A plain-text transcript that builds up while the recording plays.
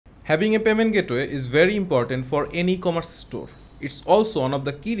Having a payment gateway is very important for any e-commerce store. It's also one of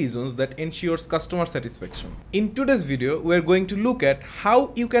the key reasons that ensures customer satisfaction. In today's video, we are going to look at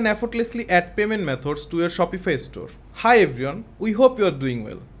how you can effortlessly add payment methods to your Shopify store. Hi everyone, we hope you are doing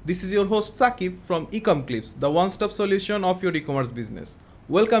well. This is your host Sakib from Ecom Clips, the one-stop solution of your e-commerce business.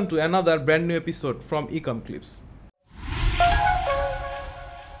 Welcome to another brand new episode from Ecom Clips.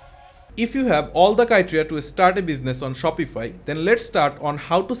 If you have all the criteria to start a business on Shopify, then let's start on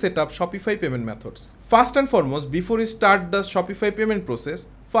how to set up Shopify payment methods. First and foremost, before we start the Shopify payment process,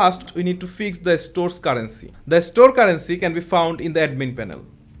 first we need to fix the store's currency. The store currency can be found in the admin panel.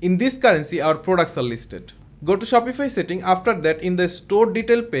 In this currency, our products are listed. Go to Shopify setting. After that, in the store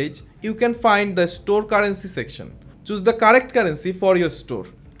detail page, you can find the store currency section. Choose the correct currency for your store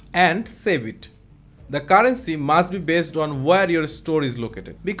and save it. The currency must be based on where your store is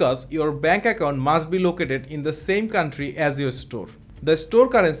located because your bank account must be located in the same country as your store. The store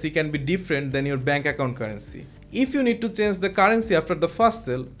currency can be different than your bank account currency. If you need to change the currency after the first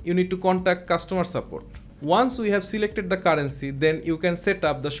sale, you need to contact customer support. Once we have selected the currency, then you can set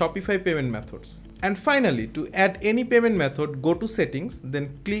up the Shopify payment methods. And finally, to add any payment method, go to settings,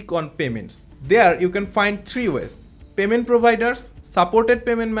 then click on payments. There you can find three ways: payment providers, supported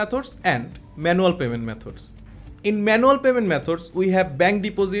payment methods, and manual payment methods. In manual payment methods, we have bank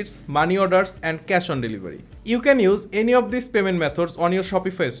deposits, money orders, and cash on delivery. You can use any of these payment methods on your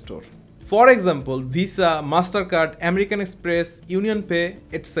Shopify store. For example, Visa, MasterCard, American Express, Union Pay,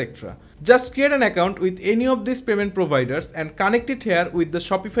 etc. Just create an account with any of these payment providers and connect it here with the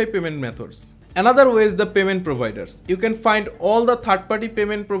Shopify payment methods. Another way is the payment providers. You can find all the third-party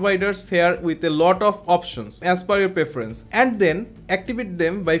payment providers here with a lot of options as per your preference, and then activate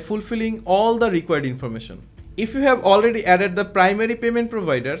them by fulfilling all the required information. If you have already added the primary payment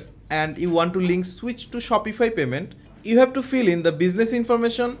providers and you want to switch to Shopify payment, you have to fill in the business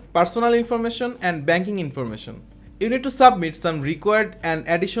information, personal information, and banking information. You need to submit some required and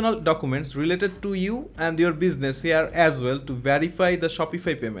additional documents related to you and your business here as well to verify the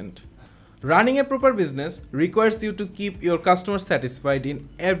Shopify payment. Running a proper business requires you to keep your customers satisfied in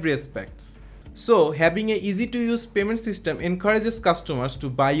every aspect. So, having an easy-to-use payment system encourages customers to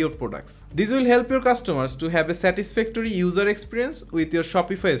buy your products. This will help your customers to have a satisfactory user experience with your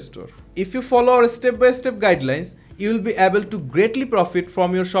Shopify store. If you follow our step-by-step guidelines, you will be able to greatly profit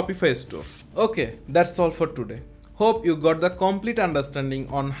from your Shopify store. Okay, that's all for today. Hope you got the complete understanding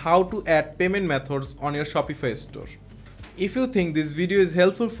on how to add payment methods on your Shopify store. If you think this video is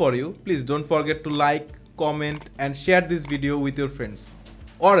helpful for you, please don't forget to like, comment, and share this video with your friends.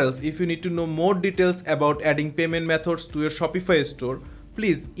 Or else, if you need to know more details about adding payment methods to your Shopify store,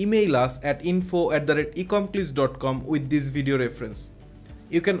 please email us at info@ecomclips.com with this video reference.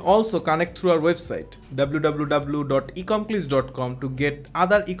 You can also connect through our website www.ecomclips.com to get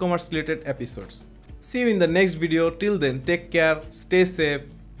other e-commerce related episodes. See you in the next video. Till then, take care, stay safe,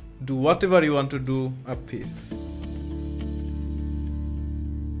 do whatever you want to do. Peace.